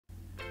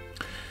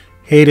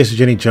Hey, this is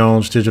Jenny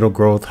Jones, Digital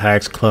Growth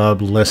Hacks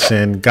Club.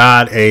 Listen,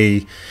 got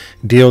a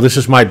deal. This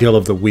is my deal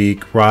of the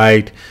week,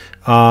 right?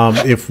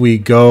 If we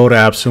go to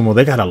Appsumo,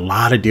 they got a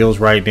lot of deals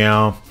right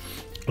now,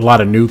 a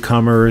lot of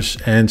newcomers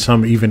and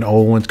some even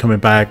old ones coming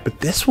back. But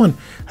this one,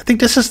 I think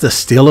this is the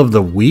steal of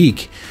the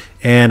week.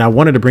 And I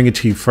wanted to bring it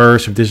to you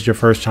first. If this is your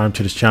first time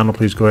to this channel,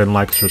 please go ahead and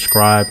like and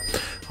subscribe.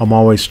 I'm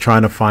always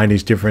trying to find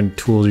these different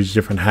tools, these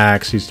different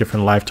hacks, these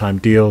different lifetime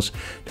deals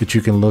that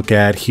you can look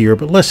at here.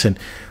 But listen,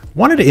 I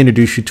wanted to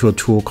introduce you to a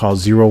tool called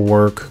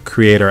Zerowork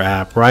Creator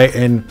App, right?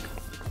 And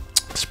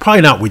it's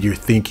probably not what you're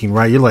thinking,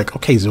 right? You're like,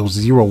 okay, so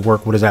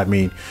Zerowork, what does that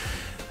mean?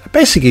 It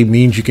basically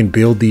means you can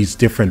build these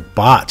different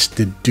bots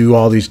to do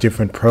all these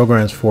different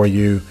programs for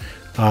you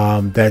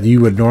that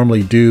you would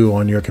normally do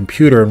on your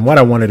computer. And what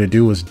I wanted to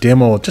do was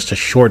demo, just a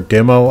short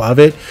demo of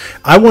it.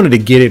 I wanted to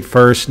get it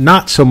first,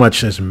 not so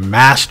much as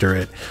master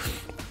it,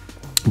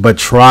 but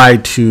try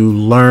to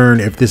learn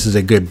if this is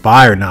a good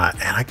buy or not.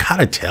 And I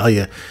gotta tell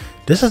you,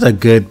 this is a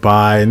good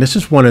buy. And this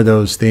is one of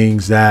those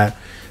things that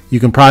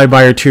you can probably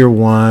buy your tier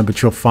 1,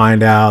 but you'll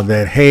find out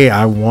that, hey,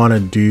 I want to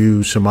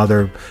do some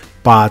other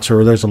bots,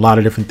 or there's a lot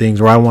of different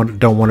things, or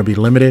don't want to be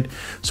limited.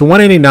 So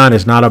 $189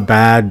 is not a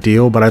bad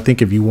deal, but I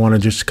think if you want to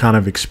just kind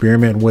of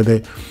experiment with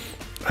it,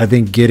 I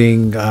think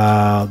getting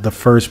the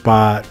first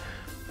bot,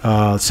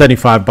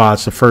 75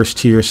 bots, the first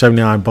tier,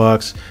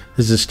 $79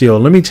 is a steal.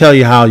 Let me tell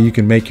you how you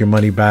can make your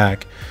money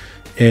back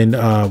and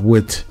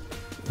with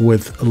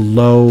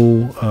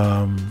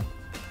low,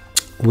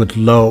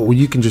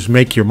 you can just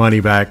make your money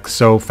back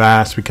so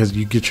fast because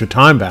you get your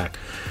time back.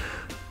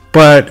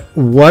 But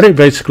what it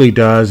basically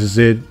does is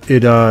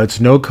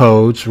it's no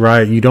codes,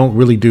 right? You don't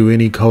really do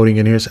any coding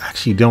in here. So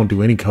actually, you don't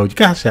do any code. You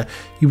guys,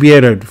 you be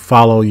able to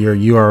follow your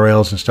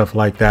URLs and stuff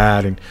like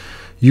that, and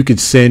you could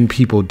send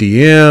people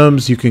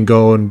DMs. You can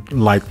go and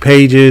like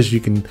pages.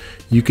 You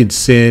can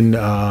send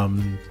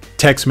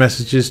text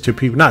messages to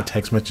people, not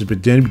text messages,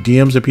 but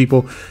DMs to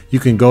people.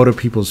 You can go to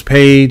people's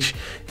page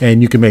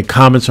and you can make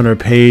comments on their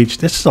page.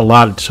 This is a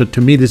lot. So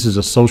to me, this is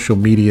a social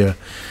media.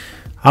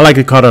 I like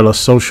to call it a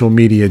social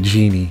media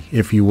genie,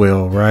 if you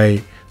will,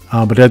 right?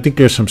 But I think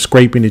there's some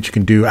scraping that you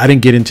can do. I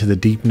didn't get into the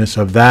deepness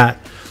of that.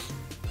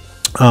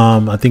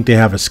 I think they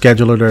have a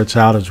scheduler that's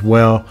out as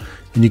well,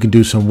 and you can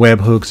do some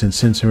web hooks and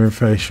send some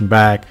information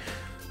back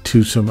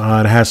to some.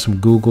 It has some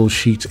Google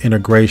Sheets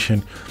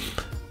integration.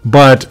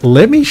 But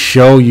let me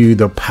show you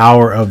the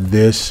power of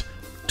this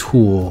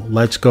tool.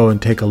 Let's go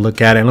and take a look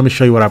at it. And let me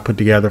show you what I put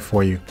together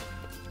for you.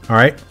 All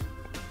right.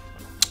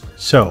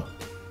 So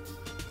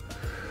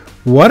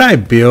what I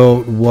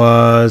built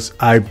was,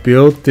 I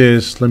built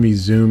this. Let me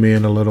zoom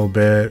in a little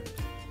bit.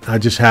 I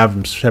just have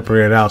them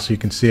separated out so you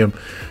can see them.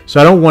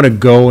 So I don't want to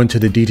go into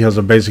the details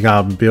of basically how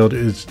I'm built.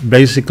 It's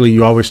basically,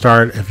 you always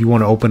start, if you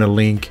want to open a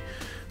link,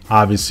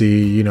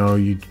 obviously, you know,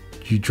 you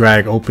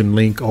drag open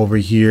link over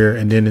here,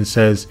 and then it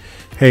says,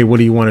 hey, what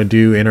do you want to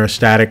do? Enter a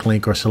static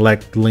link or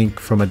select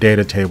link from a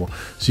data table.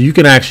 So you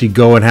can actually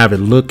go and have it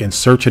look and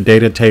search a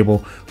data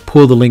table,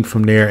 pull the link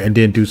from there, and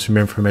then do some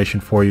information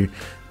for you.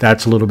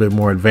 That's a little bit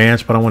more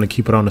advanced, but I want to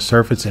keep it on the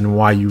surface and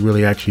why you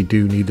really actually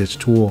do need this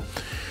tool.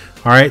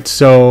 All right,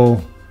 so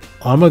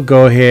I'm going to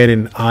go ahead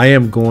and I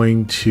am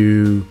going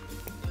to,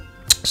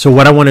 so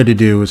what I wanted to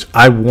do is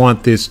I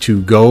want this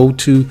to go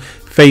to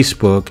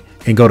Facebook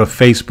and go to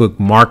Facebook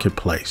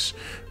Marketplace,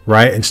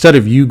 right? Instead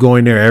of you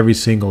going there every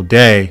single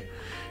day,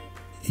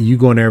 you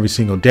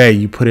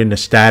put in the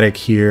static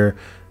here.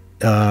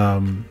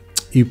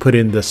 You put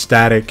in the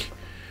static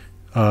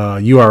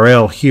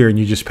URL here, and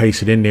you just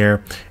paste it in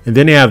there. And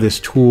then they have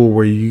this tool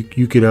where you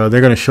could, they're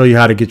going to show you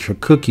how to get your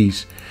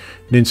cookies.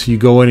 And then so you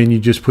go in and you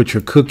just put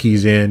your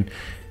cookies in,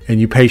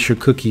 and you paste your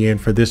cookie in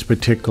for this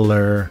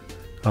particular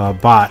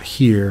bot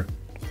here.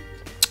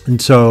 And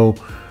so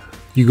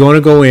you're going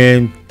to go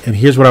in, and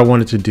here's what I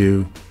wanted to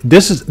do.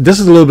 This is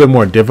a little bit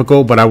more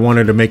difficult, but I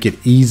wanted to make it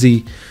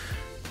easy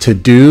to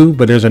do.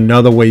 But there's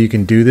another way you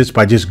can do this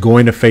by just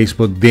going to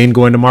Facebook, then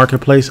going to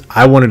Marketplace.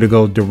 I wanted to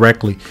go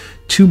directly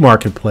to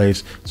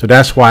Marketplace, so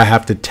that's why I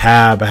have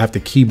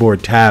to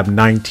keyboard tab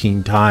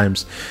 19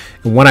 times.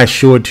 And when I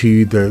show it to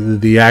you,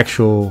 the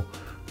actual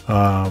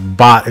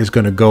bot is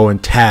going to go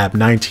and tab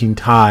 19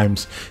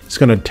 times. It's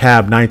going to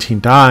tab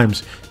 19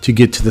 times to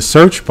get to the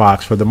search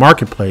box for the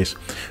Marketplace.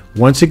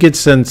 Once it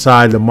gets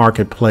inside the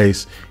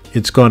Marketplace,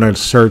 it's going to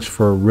search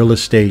for real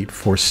estate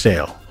for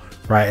sale,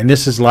 right? And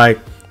this is like,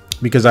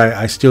 because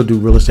I still do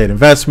real estate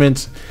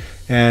investments,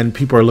 and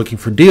people are looking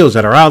for deals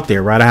that are out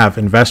there, right? I have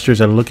investors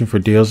that are looking for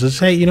deals that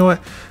say, hey, you know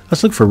what?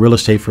 Let's look for real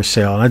estate for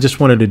sale. And I just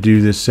wanted to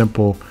do this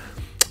simple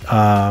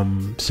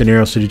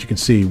scenario so that you can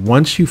see.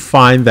 Once you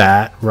find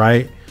that,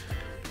 right,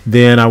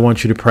 then I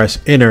want you to press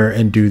enter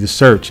and do the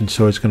search. And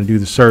so it's going to do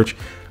the search.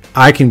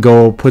 I can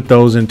go put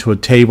those into a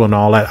table and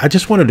all that. I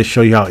just wanted to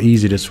show you how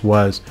easy this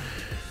was.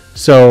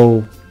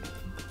 So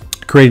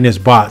creating this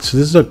bot. So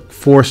this is a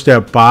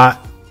 4-step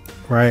bot,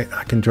 right?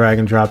 I can drag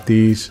and drop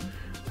these.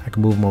 I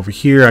can move them over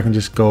here. I can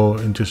just go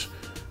and just,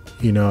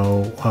 you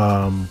know,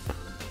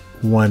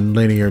 one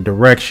linear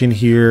direction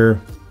here.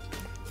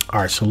 All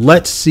right, so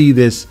let's see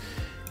this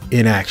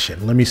in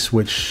action. Let me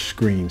switch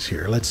screens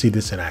here. Let's see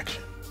this in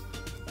action.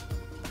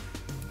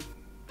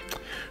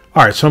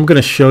 All right, so I'm going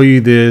to show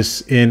you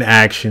this in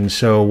action.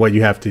 So what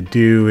you have to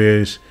do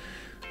is,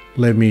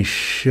 let me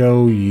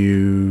show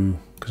you,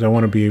 because I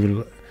want to be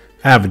able to,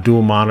 I have a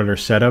dual monitor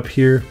setup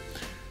here.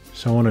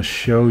 So I want to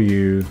show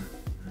you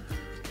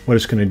what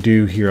it's going to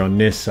do here on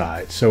this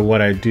side. So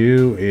what I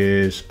do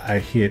is I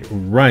hit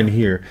run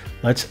here.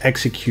 Let's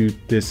execute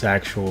this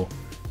actual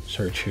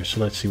search here. So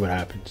let's see what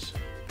happens.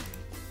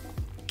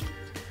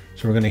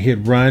 So we're going to hit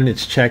run.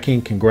 It's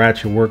checking.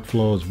 Congrats, your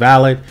workflow is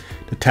valid.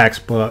 The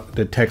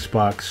text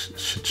box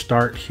should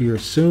start here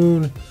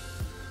soon.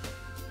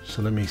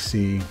 So let me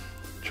see.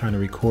 Trying to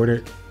record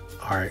it.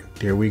 All right,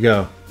 there we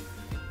go.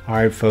 All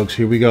right, folks,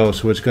 here we go.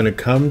 So it's going to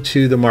come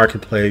to the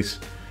marketplace.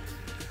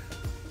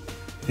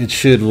 It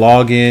should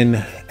log in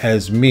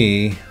as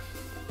me,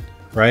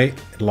 right?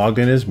 It logged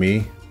in as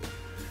me.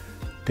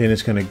 Then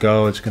it's going to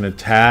go. It's going to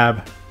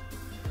tab.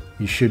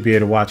 You should be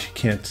able to watch. You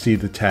can't see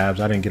the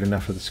tabs. I didn't get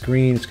enough of the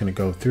screen. It's going to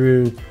go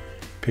through,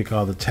 pick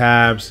all the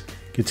tabs,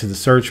 get to the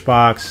search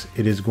box.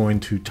 It is going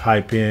to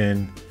type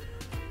in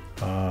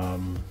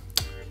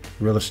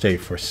real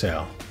estate for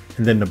sale.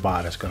 And then the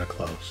bot is going to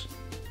close.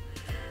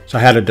 So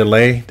I had a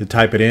delay to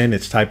type it in.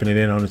 It's typing it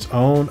in on its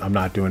own. I'm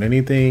not doing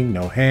anything,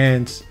 no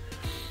hands.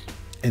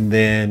 And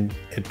then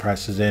it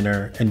presses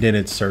enter, and then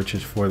it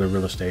searches for the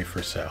real estate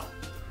for sale.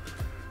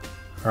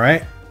 All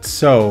right,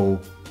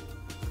 so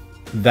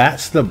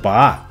that's the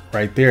bot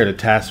right there. The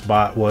task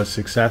bot was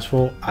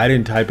successful. I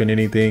didn't type in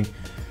anything.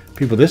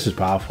 People, this is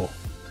powerful.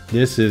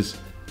 This is,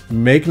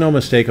 make no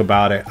mistake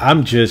about it,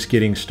 I'm just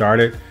getting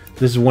started.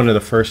 This is one of the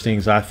first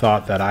things I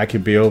thought that I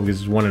could build, because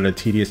it's one of the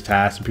tedious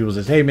tasks. And people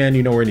say, hey man,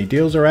 you know where any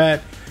deals are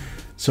at?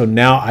 So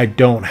now I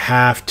don't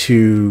have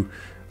to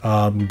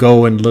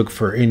go and look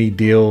for any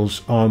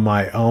deals on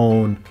my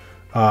own.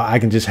 I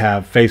can just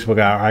have Facebook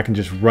out, or I can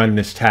just run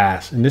this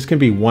task. And this can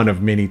be one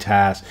of many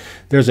tasks.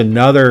 There's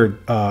another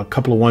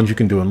couple of ones you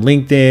can do in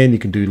LinkedIn. You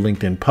can do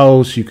LinkedIn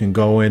posts. You can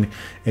go in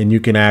and you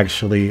can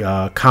actually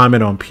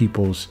comment on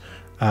people's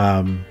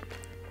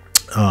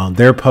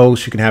their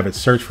posts. You can have it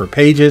search for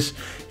pages.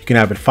 You can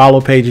have it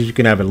follow pages. You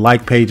can have it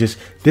like pages.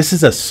 This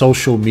is a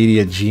social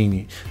media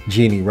genie,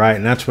 right?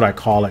 And that's what I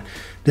call it.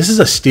 This is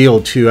a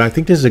steal too. I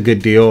think this is a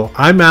good deal.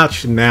 I'm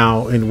out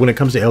now, and when it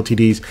comes to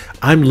LTDs,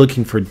 I'm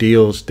looking for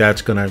deals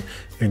that's going to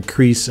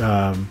increase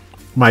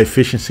my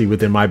efficiency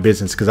within my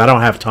business, because I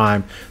don't have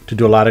time to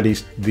do a lot of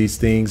these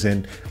things.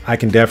 And I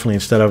can definitely,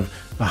 instead of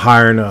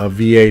hiring a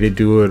VA to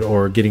do it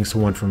or getting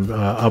someone from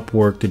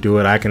Upwork to do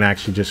it, I can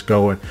actually just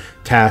go and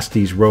task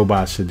these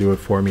robots to do it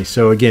for me.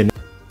 So again,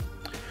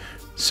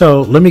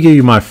 so let me give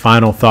you my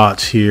final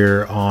thoughts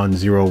here on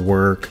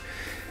Zerowork.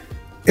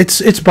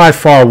 It's by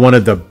far one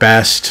of the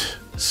best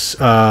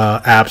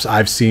apps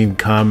I've seen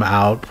come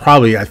out.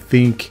 Probably, I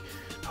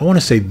want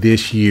to say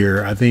this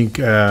year. I think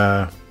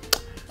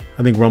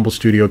Rumble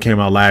Studio came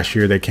out last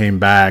year. They came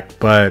back.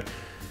 But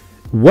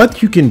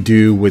what you can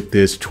do with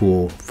this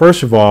tool,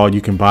 first of all,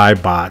 you can buy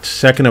bots.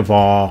 Second of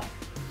all,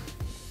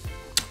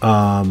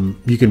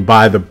 you can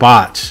buy the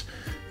bots.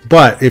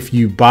 But if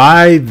you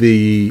buy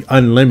the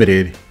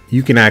unlimited,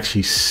 you can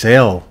actually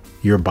sell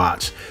your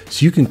bots.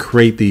 So you can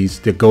create these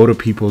to go to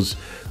people's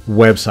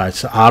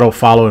websites, to auto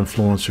follow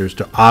influencers,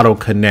 to auto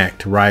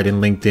connect, right, in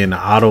LinkedIn, to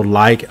auto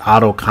like,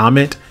 auto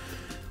comment,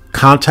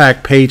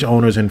 contact page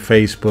owners in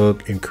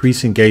Facebook,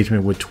 increase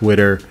engagement with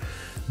Twitter,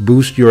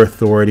 boost your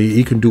authority.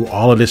 You can do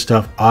all of this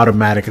stuff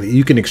automatically.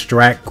 You can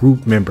extract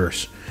group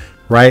members,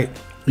 right?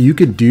 You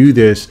can do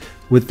this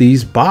with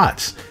these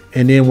bots.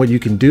 And then what you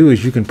can do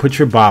is you can put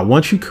your bot,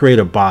 once you create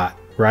a bot,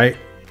 right?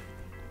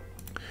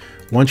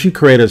 Once you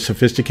create a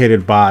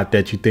sophisticated bot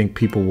that you think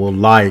people will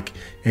like,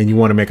 and you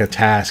want to make a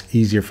task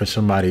easier for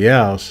somebody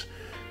else,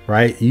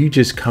 right? You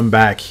just come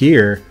back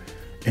here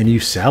and you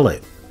sell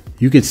it.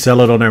 You could sell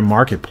it on their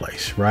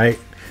marketplace, right?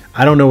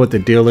 I don't know what the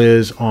deal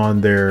is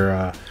on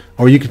their,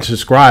 or you can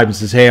subscribe and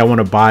says, hey, I want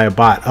to buy a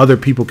bot. Other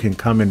people can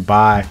come and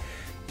buy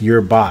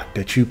your bot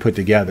that you put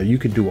together. You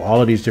can do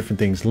all of these different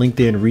things.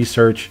 LinkedIn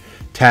research,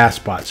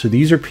 task bots. So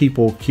these are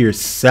people here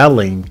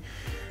selling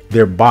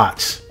their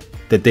bots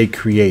that they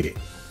created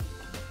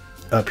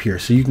up here.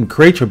 So you can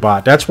create your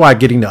bot. That's why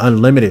getting the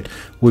unlimited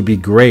would be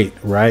great,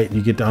 right?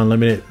 You get the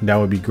unlimited, that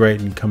would be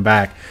great, and come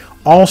back.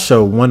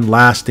 Also, one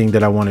last thing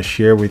that I want to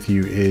share with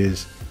you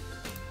is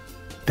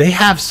they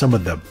have some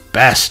of the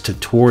best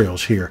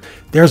tutorials here.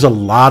 There's a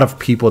lot of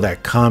people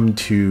that come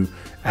to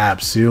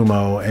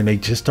Appsumo and they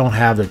just don't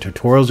have their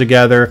tutorials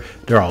together.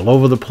 They're all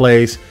over the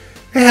place.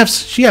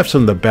 She has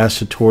some of the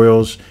best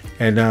tutorials,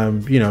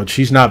 and you know,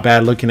 she's not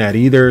bad looking at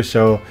either.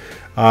 So,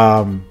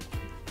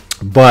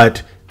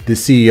 but the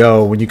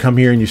CEO, when you come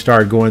here and you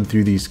start going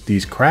through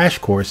these crash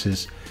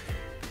courses,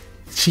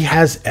 she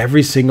has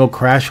every single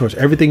crash course,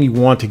 everything you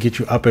want to get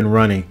you up and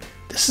running.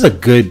 This is a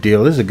good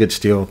deal. This is a good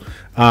steal.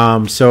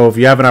 So if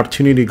you have an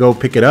opportunity to go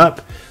pick it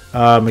up,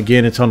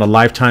 again, it's on a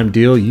lifetime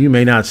deal. You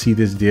may not see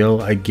this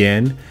deal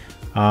again,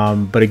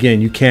 but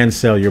again, you can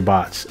sell your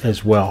bots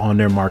as well on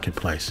their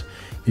marketplace.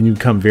 and you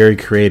become very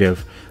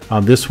creative.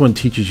 This one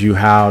teaches you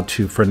how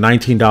to, for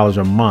 $19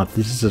 a month,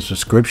 this is a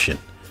subscription.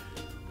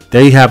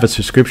 They have a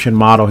subscription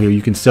model here.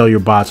 You can sell your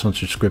bots on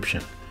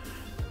subscription,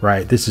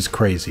 right? This is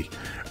crazy.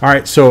 All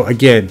right. So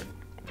again,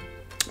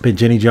 been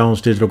Jenny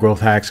Jones, Digital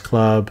Growth Hacks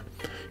Club.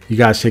 You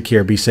guys take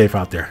care. Be safe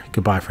out there.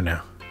 Goodbye for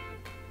now.